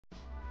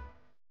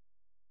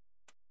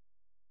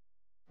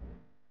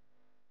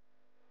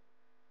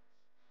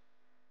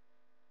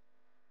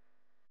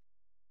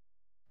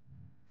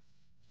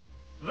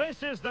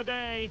This is the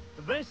day,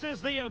 this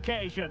is the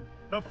occasion.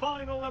 The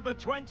final of the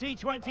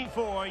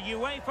 2024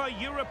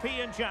 UEFA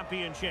European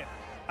Championship.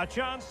 A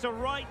chance to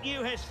write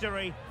new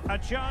history, a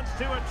chance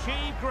to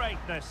achieve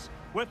greatness,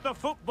 with the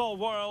football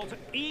world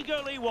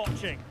eagerly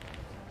watching.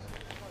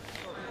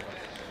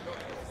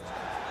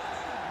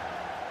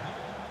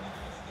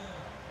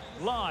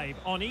 Live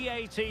on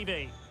EA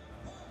TV.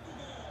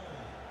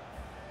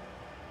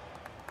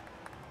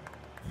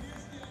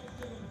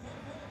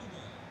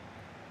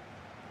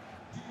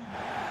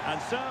 And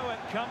so it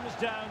comes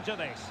down to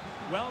this.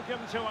 Welcome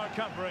to our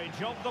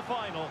coverage of the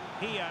final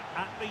here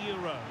at the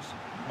Euros.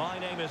 My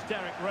name is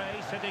Derek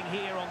Ray, sitting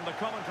here on the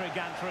commentary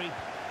gantry,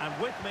 and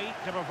with me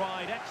to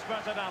provide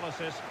expert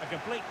analysis, a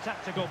complete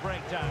tactical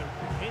breakdown,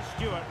 is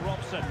Stuart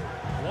Robson.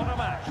 What a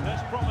match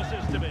this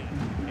promises to be.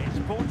 It's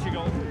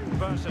Portugal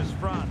versus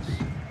France.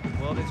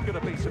 Well, there's going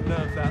to be some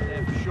nerves out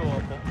there for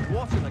sure, but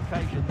what an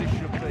occasion this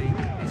should be.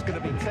 It's going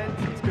to be tense,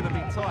 it's going to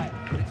be tight,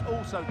 but it's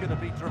also going to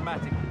be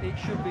dramatic. It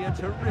should be a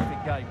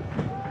terrific game.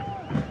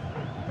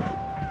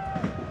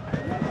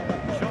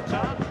 Shots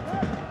on.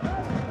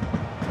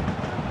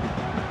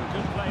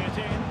 Could play it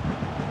in.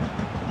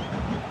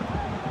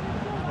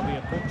 It'll be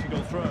a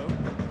Portugal throw.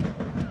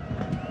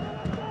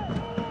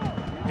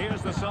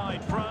 Here's the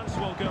side France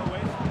will go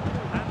with.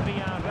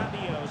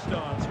 Rabiot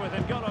starts with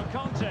N'Golo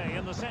Kanté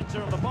in the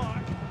centre of the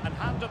park, and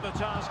handed the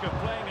task of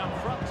playing up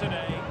front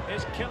today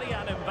is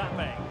Kylian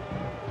Mbappe.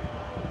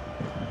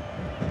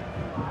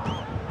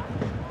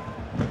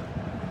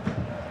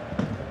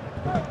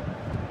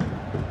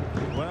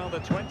 Well, the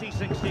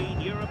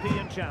 2016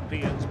 European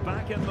champions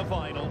back in the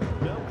final.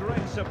 No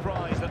great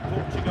surprise that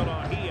Portugal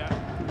are here.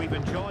 We've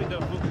enjoyed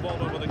their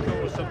football over the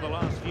course of the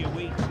last few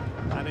weeks,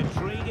 and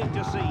intriguing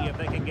to see if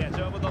they can get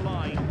over the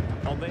line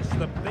on this,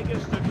 the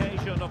biggest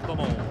occasion of them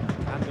all.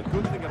 And the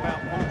good thing about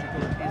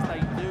Portugal is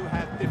they do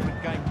have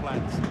different game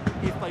plans.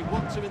 If they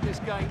want to in this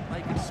game,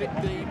 they can sit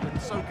deep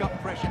and soak up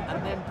pressure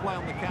and then play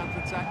on the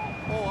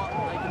counter-attack, or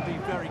they can be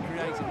very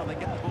creative when they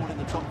get the ball in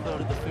the top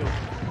third of the field.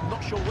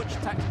 Not sure which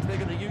tactics they're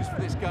going to use for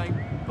this game,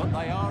 but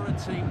they are a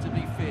team to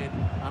be feared,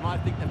 and I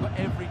think they've got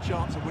every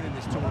chance of winning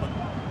this tournament.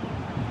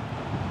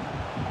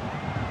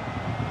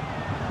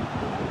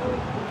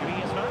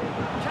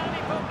 Can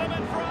he put them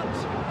in front?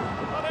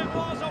 Well, it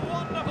was a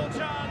wonderful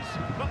chance,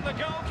 but the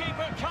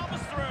goalkeeper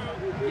comes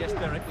through. Yes,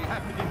 Derek, we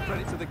have to give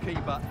credit to the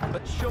keeper,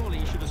 but surely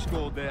he should have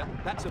scored there.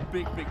 That's a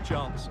big, big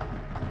chance.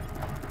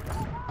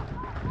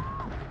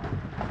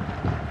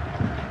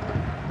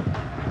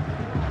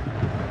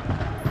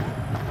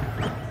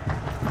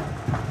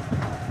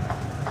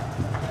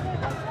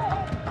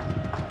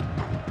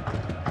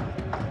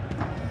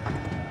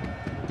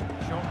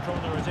 Short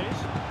corner it is.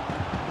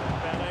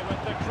 Bele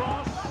with the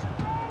cross.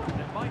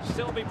 Might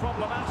still be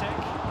problematic.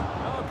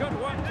 Oh, good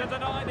work to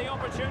deny the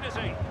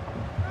opportunity.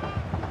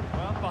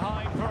 Well,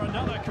 behind for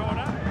another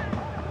corner.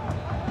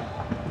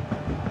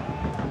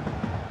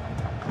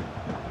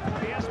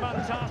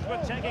 Griezmann tasked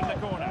with taking the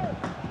corner.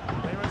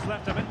 Clearance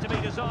left a bit to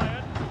be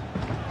desired.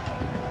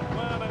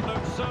 Well, it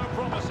looked so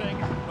promising,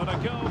 but a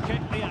goal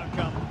kicked the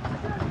outcome.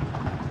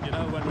 You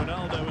know, when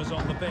Ronaldo is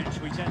on the pitch,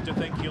 we tend to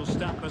think he'll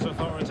stamp his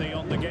authority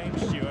on the game,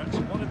 Stuart.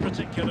 What in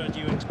particular do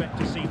you expect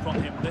to see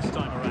from him this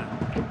time around?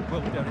 Well,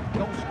 Derek,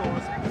 goal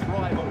scorers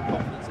thrive on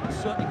confidence, and he's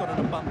certainly got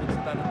an abundance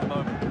of that at the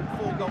moment.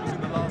 4 goals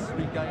in the last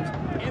 3 games.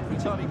 Every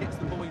time he gets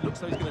the ball, he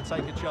looks like he's going to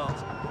take a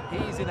chance.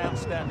 He's in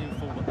outstanding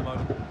form at the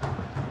moment.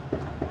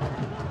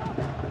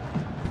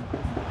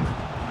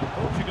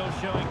 Portugal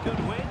showing good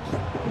width.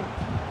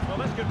 Well,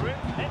 this could rip.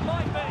 It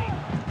might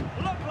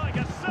be. Look like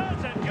a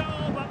certain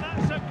goal, but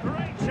that's a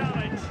great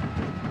challenge.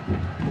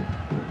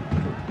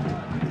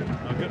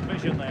 Oh, good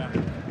vision there.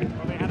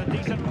 Well, they had a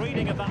decent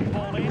reading of that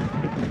ball in.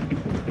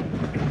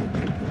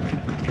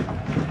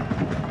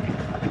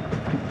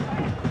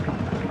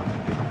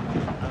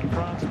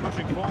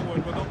 Pushing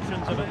forward with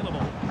options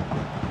available.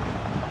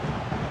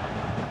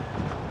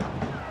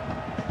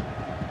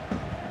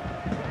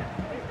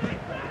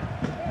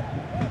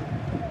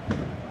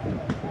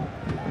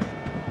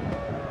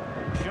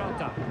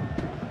 Shota.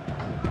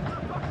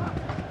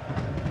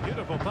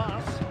 Beautiful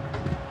pass.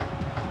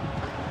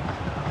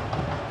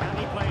 Can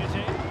he play it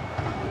in?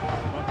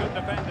 Well, good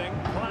defending.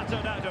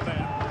 Flattered out of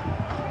there.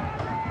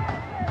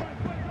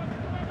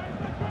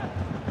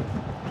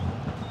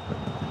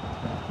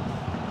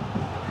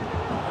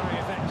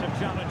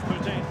 Challenge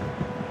put in.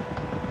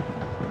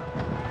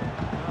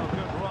 Oh,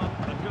 good run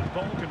and good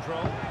ball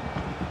control.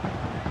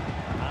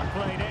 And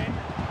played in.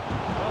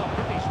 Oh,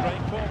 pretty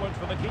straightforward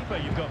for the keeper,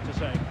 you've got to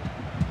say.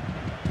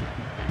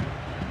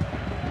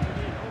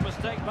 No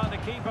mistake by the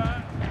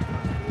keeper.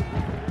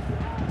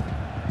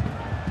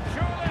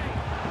 Surely!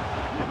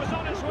 It was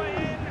on its way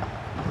in.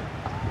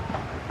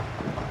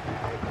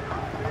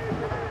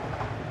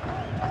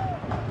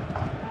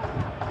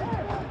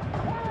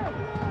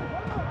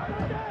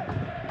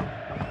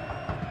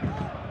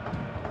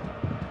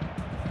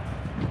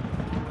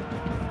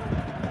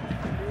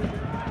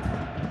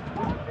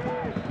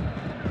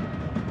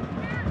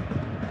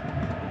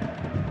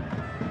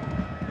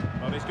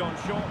 He's gone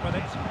short with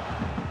it.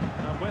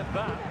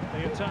 With that,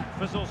 the attack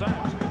fizzles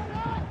out.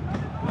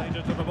 Played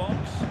into the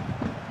box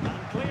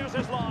and clears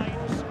his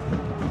lines.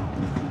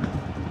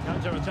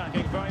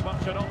 Counter-attacking, very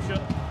much an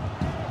option.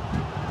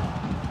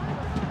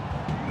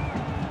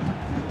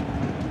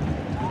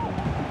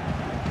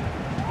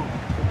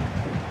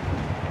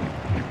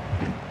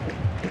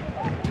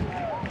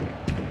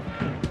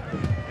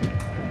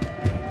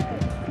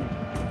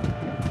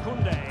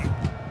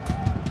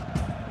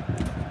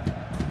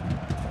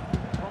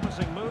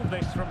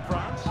 This from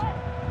France.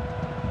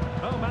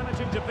 Oh,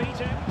 managing to beat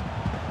him.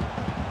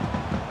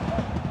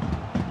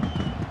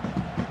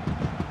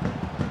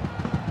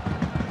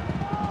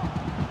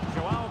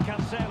 Joao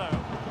Cancelo.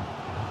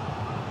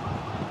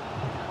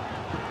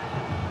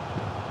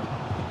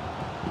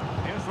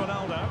 Here's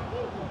Ronaldo.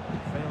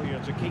 Failure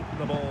to keep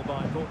the ball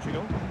by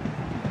Portugal.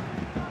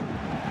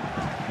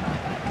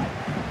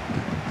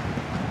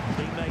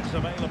 Teammates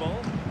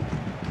available.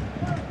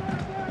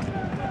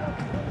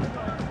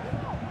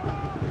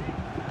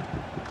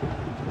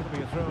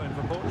 Throw-in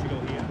for Portugal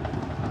here.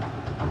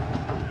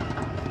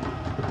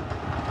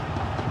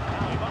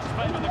 Now he must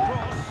favour the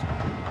cross.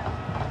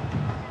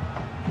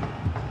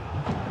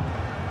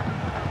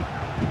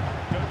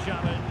 Good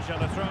challenge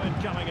and a throw-in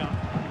coming up.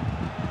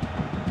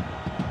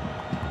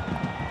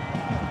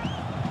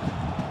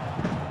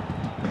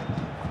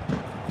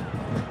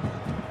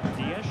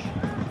 Dias.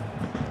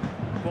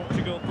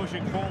 Portugal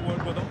pushing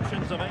forward with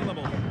options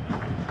available.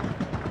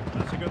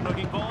 That's a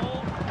good-looking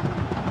ball.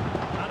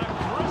 And a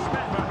crisp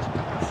effort.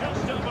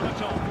 Just over the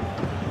top.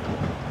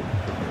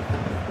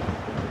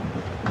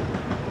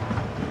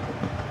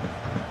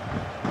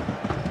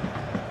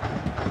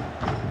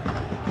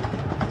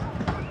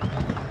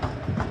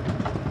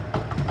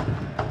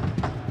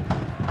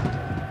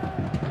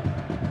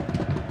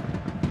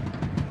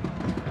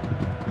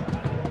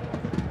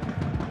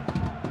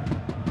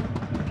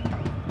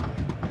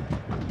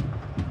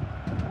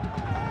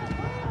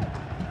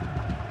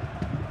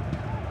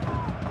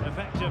 An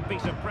effective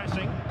piece of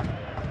pressing.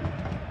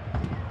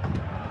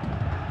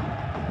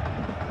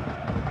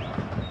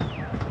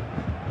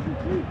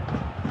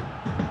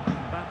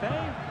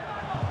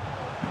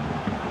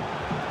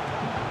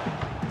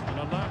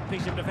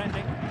 Piece of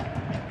defending.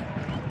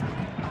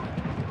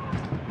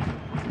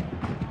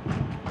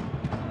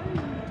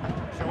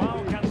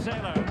 Joao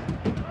Cancelo.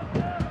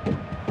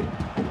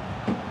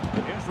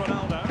 Here's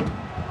Ronaldo.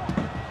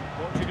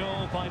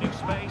 Portugal finding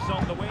space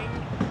on the wing.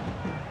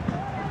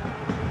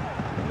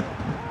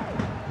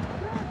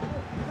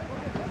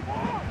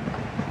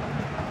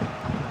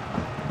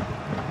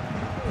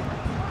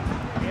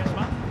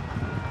 Griezmann.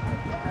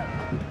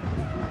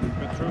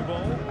 Good through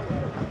ball.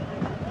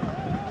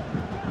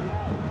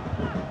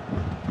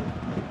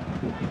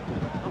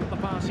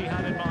 He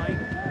had in mind.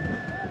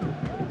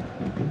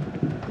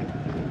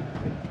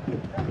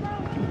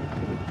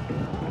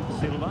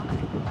 Silva.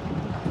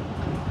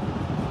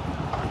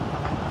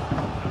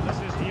 And this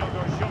is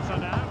Diogo Jota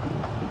now.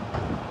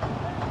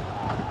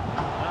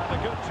 And a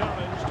good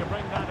challenge to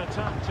bring that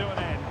attack to an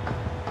end.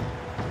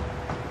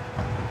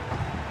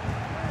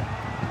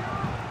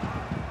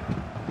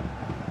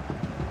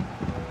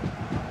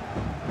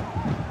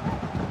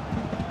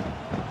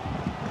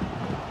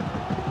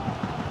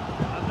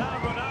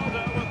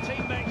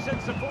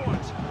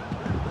 Support.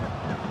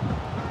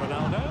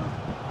 Ronaldo.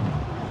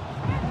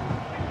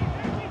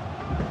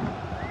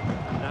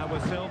 Now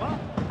with Silva.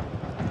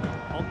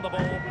 On the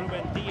ball,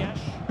 Ruben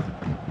Dias.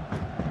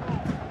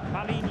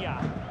 Palinha.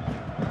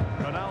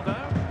 Ronaldo.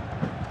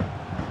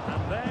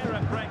 And there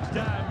it breaks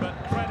down, but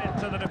credit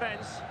to the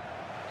defence.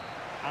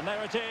 And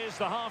there it is,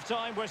 the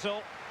half-time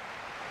whistle.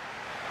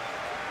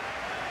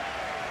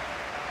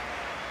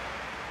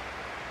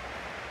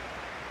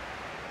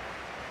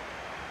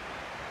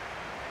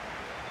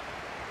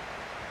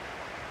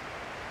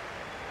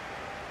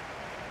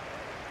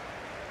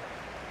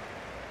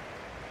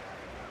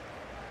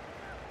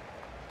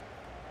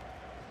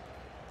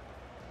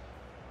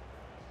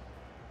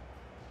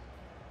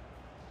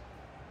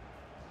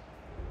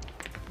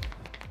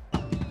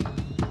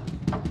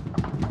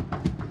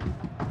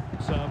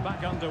 So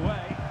back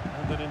underway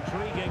and an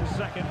intriguing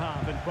second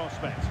half in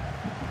prospect.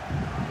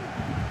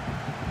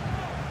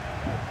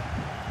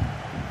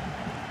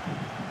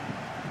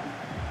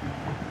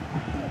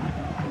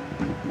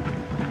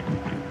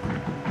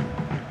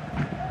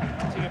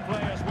 Plenty of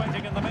players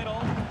waiting in the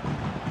middle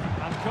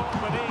and caught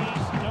with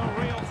ease, no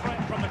real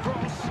threat from the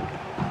cross.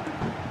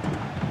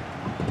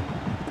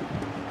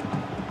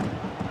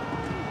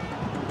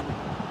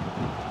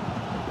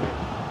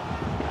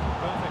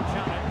 Perfect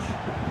challenge.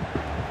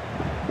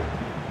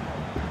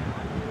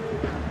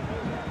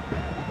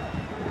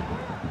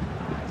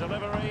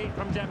 Delivery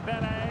from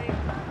Dembele,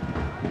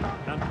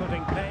 and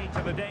putting pay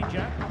to the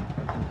danger.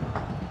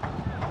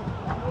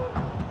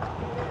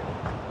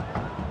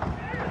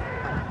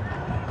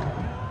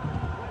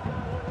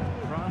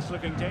 France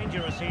looking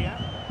dangerous here.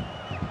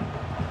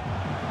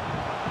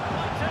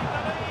 Might take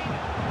the lead.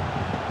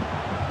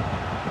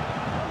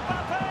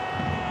 Mbappe!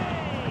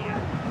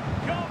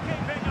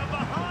 Goalkeeping of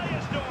the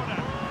highest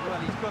order. Well,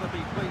 he's got to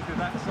be pleased with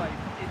that save.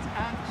 It's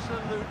absolutely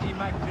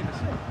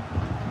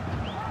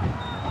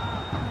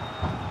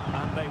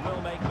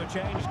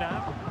change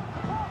now.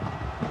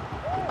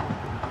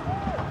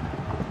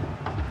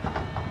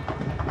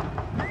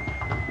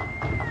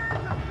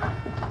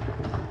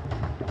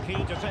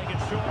 Keen to take it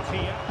short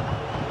here.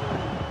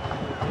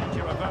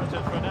 Danger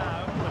averted for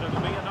now, but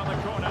it'll be another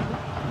corner.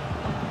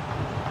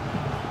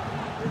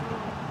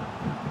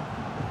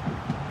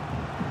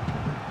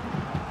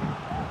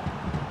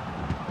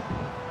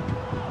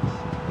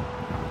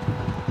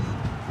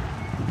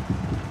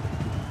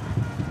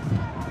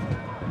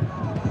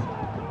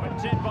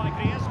 In by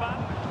Griezmann,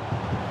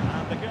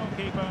 and the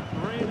goalkeeper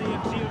really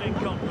exuding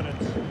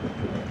confidence.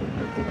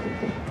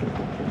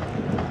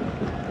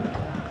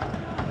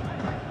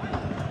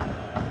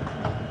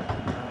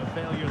 And a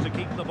failure to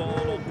keep the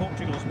ball on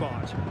Portugal's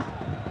part.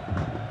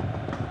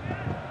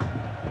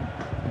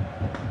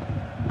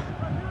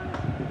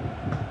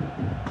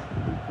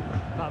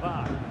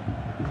 Pavard.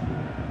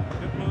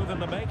 Good move in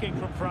the making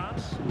from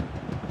France.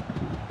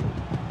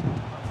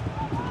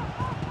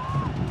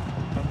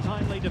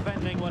 Timely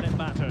defending when it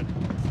mattered. Could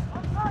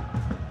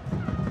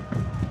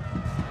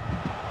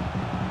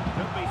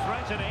be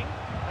threatening.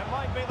 It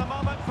might be the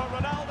moment for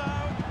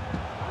Ronaldo.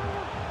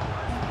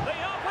 The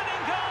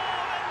opening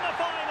goal in the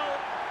final.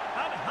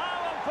 And how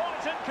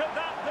important could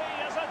that be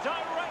as a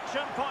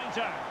direction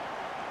pointer?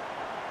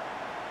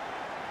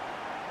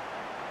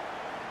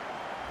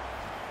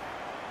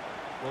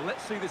 Well,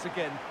 let's see this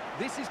again.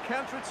 This is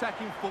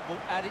counter-attacking football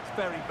at its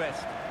very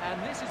best.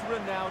 And this is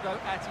Ronaldo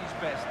at his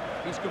best.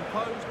 He's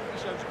composed, he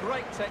shows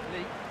great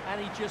technique,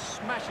 and he just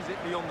smashes it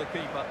beyond the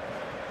keeper.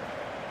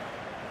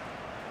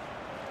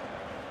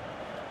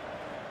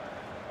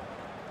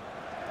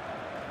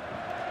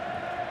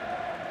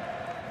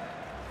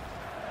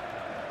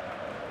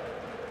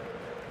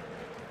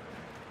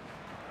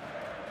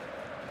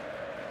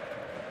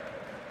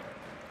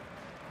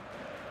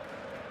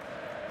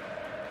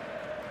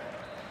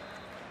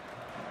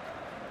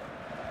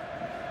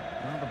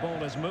 Well, the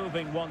ball is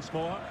moving once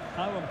more.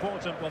 How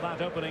important will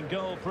that opening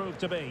goal prove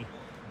to be?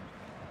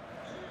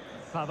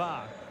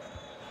 Pavard.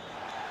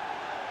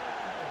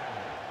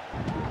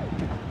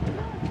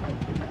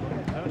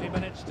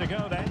 Minutes to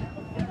go then.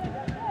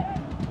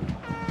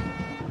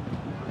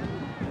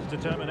 His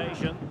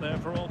determination there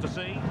for all to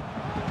see.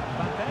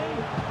 Mbappe.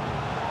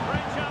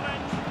 Great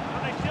challenge,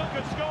 and they still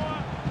could score.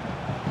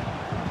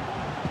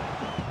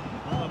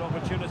 Well, an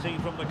opportunity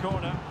from the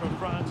corner for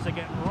France to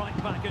get right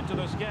back into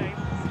this game.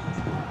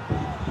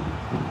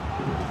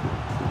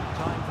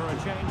 Time for a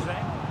change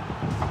then.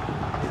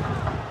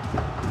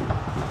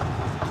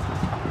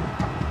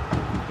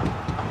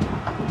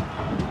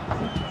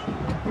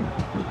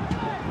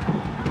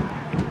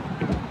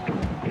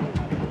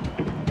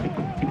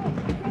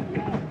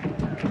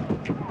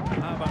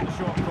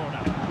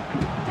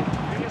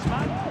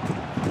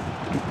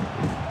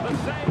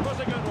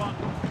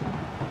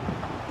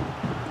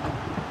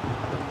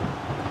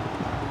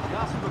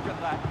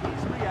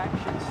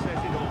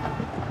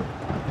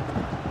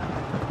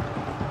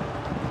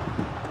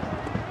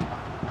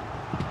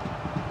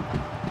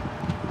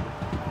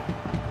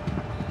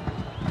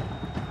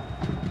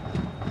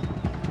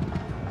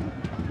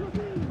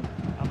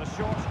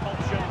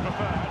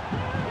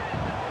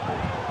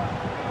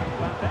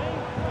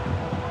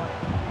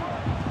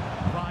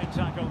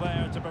 Tackle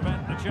there to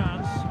prevent the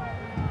chance.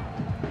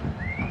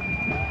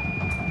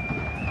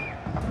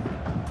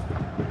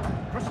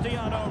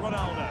 Cristiano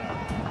Ronaldo.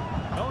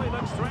 Oh, he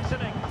looks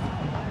threatening.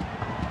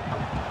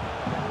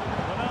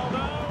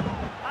 Ronaldo.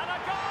 And a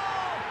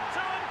goal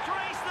to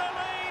increase the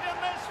lead in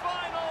this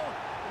final.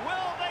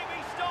 Will they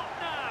be stopped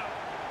now?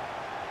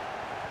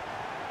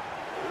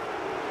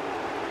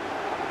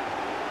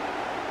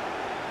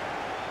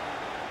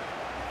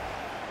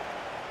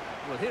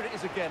 Well, here it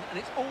is again, and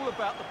it's all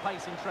about the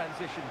pace in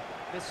transition.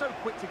 They're so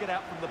quick to get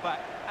out from the back,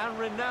 and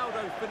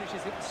Ronaldo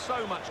finishes it with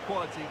so much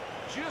quality.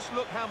 Just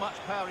look how much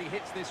power he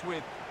hits this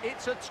with.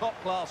 It's a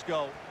top-class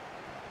goal.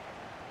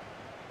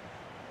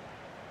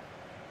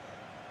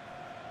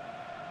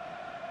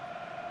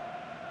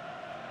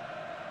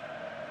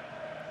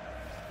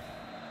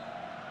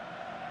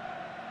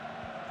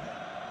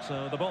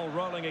 So the ball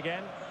rolling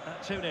again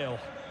at 2-0.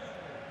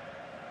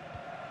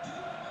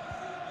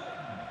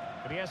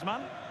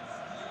 Griezmann.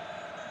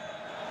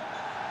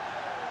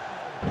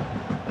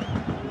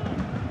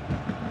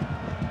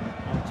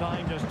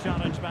 Timed his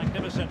challenge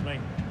magnificently,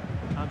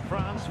 and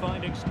France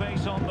finding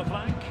space on the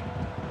flank.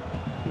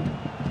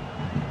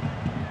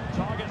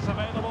 Targets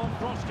available,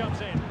 cross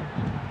comes in,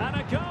 and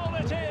a goal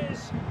it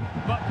is,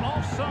 but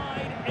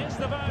offside is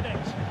the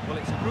verdict. Well,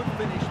 it's a good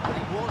finish, but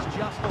he was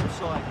just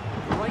offside.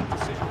 Great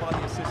decision by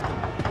the assistant.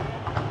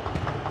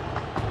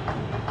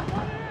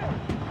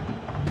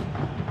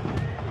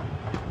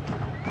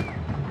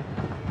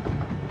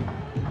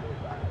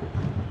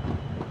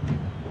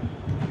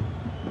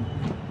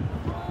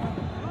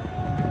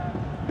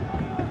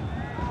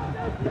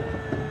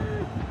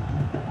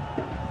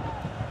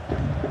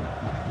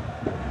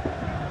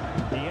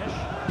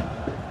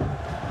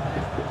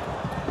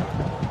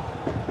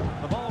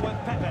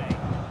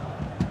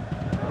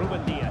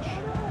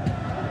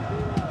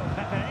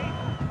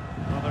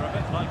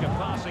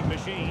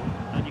 machine,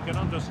 and you can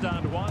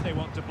understand why they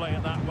want to play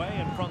it that way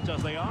in front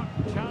as they are.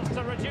 Chance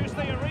to reduce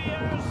the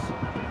arrears.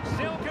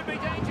 Still could be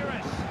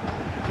dangerous.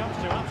 Comes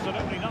to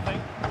absolutely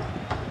nothing.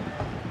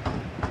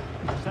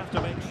 Just have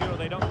to make sure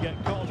they don't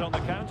get caught on the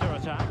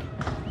counter-attack.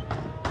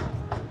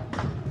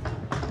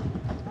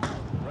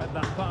 Read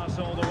that pass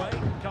all the way,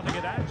 cutting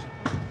it out.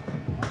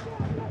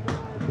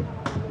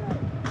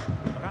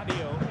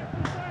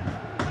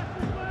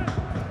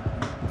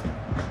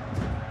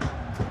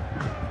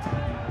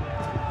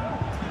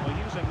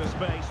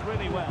 Space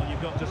really well,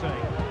 you've got to say.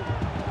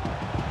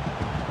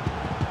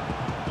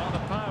 Well, the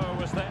power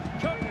was there.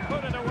 Couldn't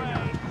put it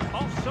away.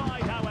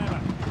 Offside, however.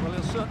 Well,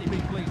 he'll certainly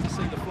be pleased to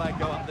see the flag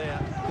go up there,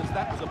 because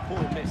that was a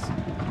poor miss.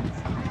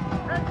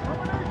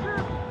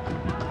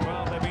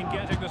 Well, they've been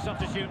getting the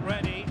substitute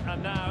ready,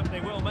 and now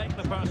they will make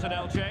the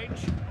personnel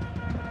change.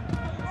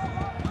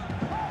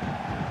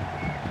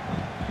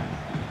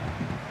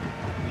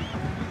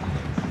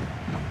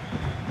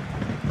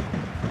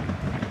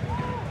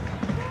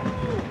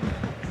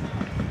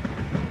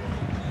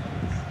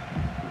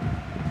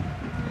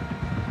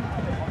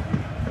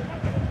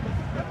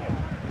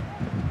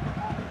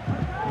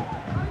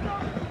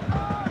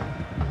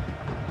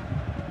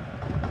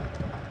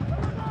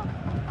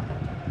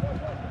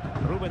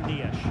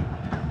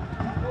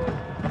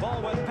 The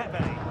ball with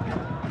Pepe.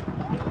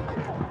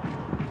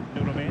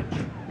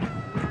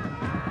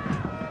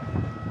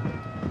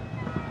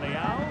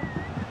 Leao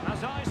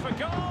has eyes for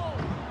goal.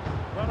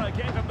 Well, I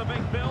gave him the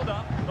big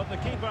build-up, but the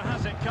keeper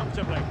has it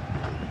comfortably.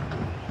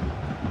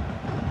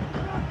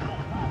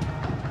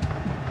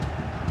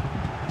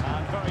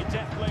 And very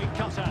deftly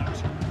cut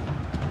out.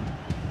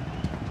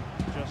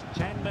 Just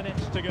 10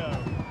 minutes to go.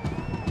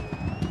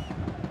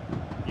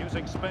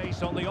 Using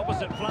space on the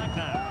opposite flank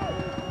now.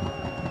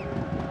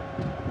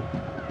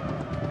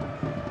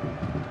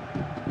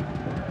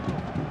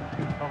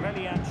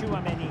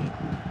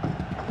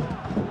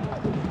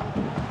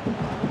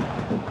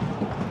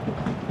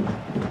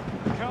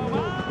 Come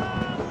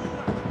on!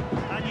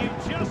 And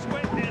you've just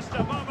witnessed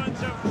a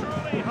moment of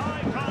truly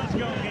high-class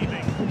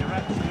goalkeeping. You're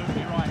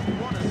absolutely right.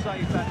 What a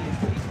save that is.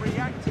 He's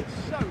reacted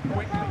so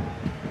quickly.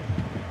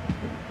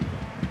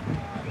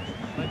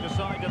 They've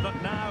decided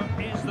that now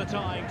is the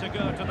time to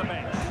go to the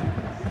bench.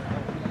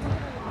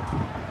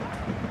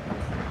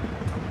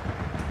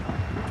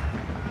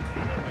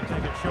 They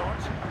take it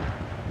short.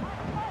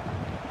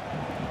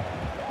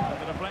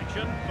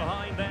 Deflection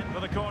behind then for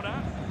the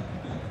corner.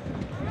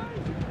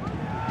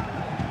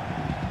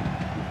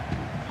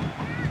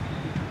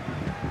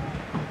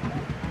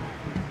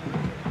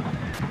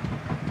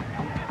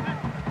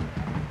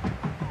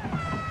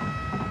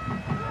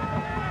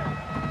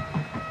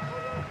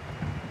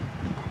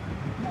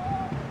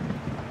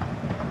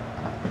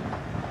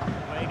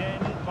 Played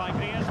in by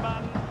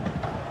Griezmann.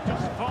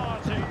 Just far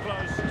too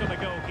close to the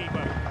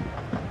goalkeeper.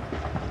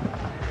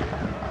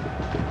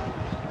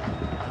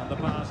 The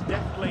pass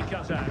deftly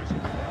cut out.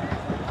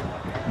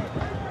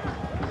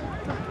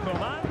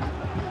 Coman.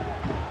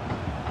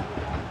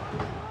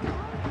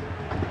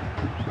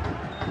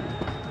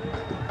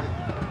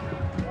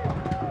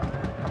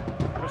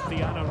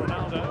 Cristiano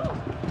Ronaldo.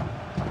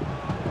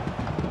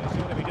 He's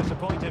going to be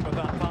disappointed with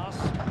that pass.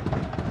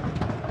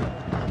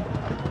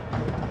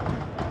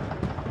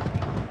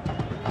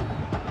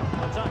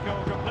 The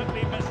tackle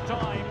completely missed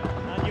time,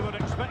 and you would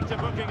expect a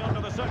booking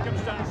under the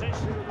circumstances.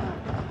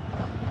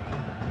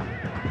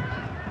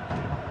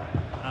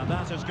 And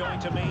that is going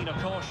to mean a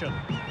caution.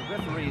 The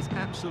referee is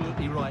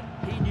absolutely right.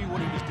 He knew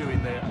what he was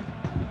doing there.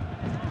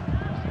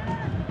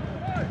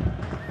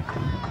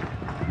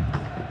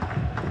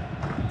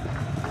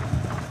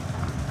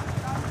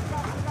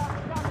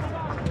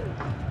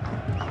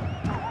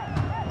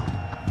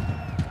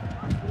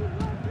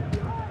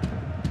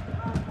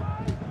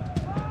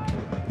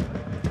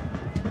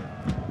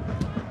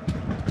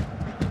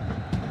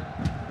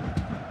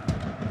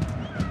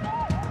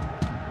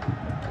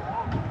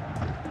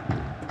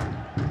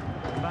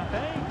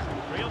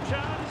 Real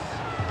chance,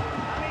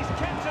 and he's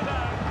kept it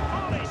out,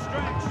 fully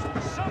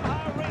stretched,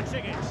 somehow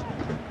reaching it.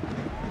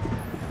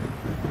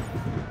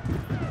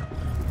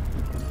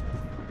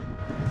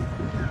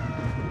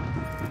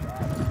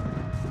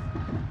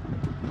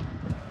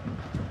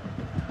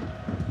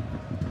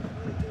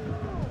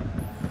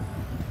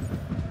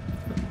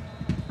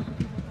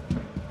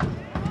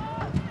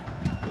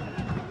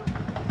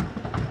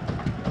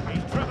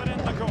 He's driven in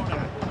the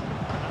corner,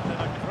 and in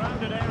a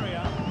crowded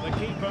area, the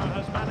keeper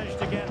has managed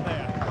to get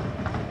there.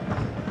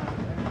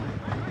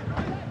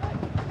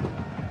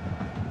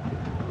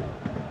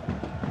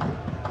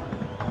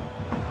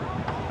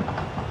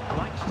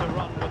 To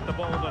run with the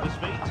ball at his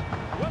feet.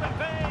 Will it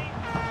be?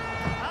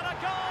 And a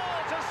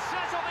goal to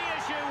settle the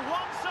issue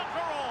once and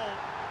for all.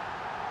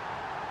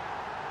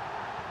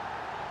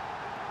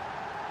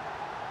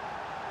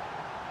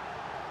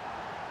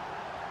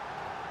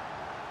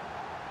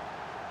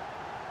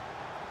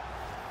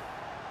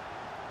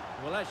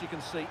 Well, as you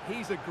can see,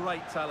 he's a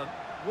great talent.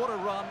 What a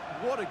run,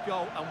 what a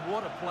goal, and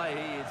what a play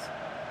he is.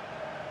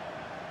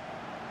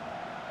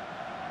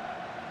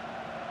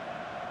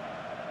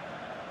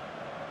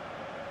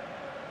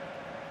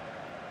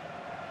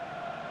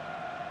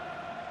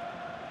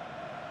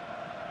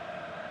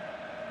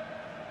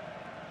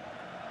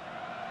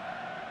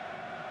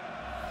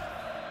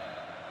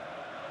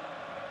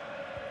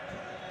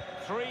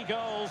 3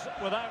 goals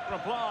without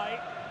reply.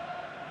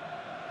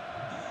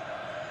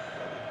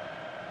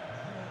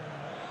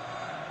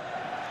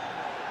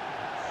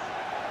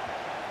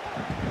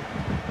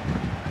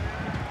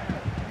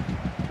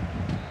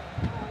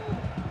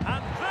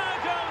 And there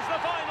goes the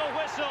final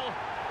whistle.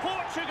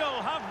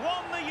 Portugal have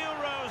won the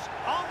Euros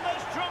on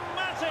this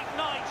dramatic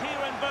night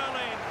here in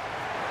Berlin.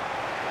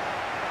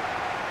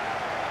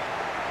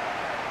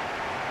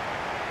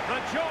 The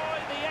joy,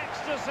 the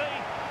ecstasy,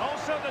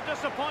 also the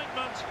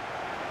disappointment,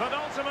 but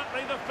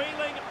ultimately the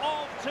feeling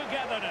of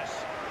togetherness.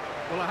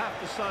 Well, I have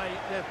to say,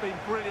 they've been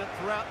brilliant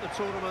throughout the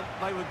tournament.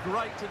 They were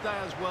great today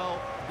as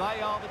well. They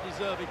are the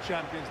deserving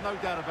champions, no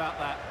doubt about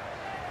that.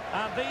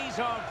 And these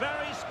are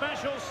very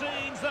special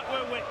scenes that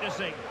we're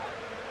witnessing.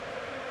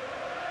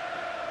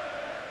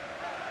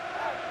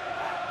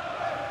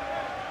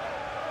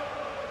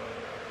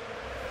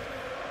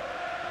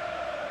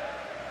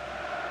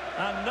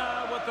 And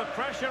now, with the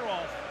pressure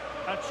off,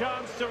 a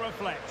chance to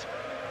reflect,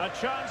 a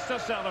chance to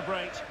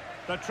celebrate.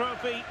 The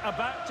trophy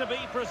about to be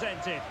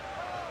presented.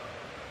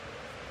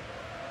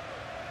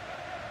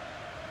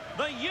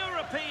 The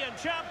European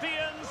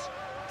champions,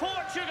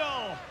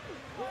 Portugal!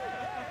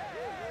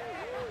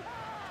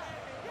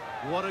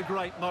 What a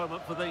great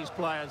moment for these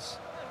players.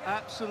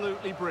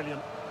 Absolutely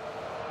brilliant.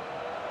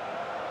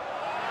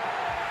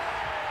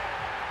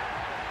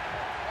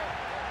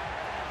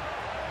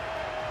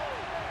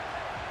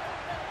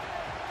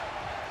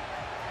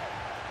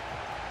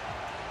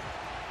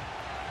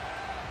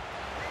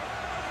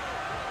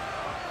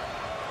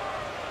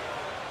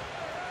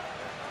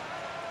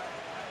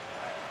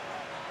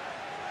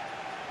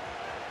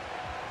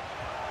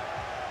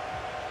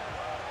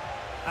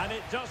 And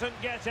it doesn't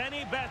get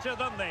any better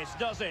than this,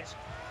 does it?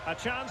 A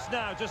chance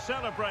now to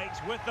celebrate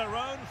with their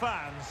own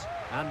fans.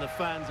 And the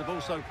fans have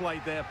also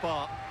played their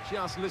part.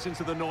 Just listen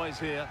to the noise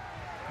here.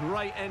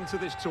 Great end to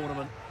this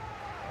tournament.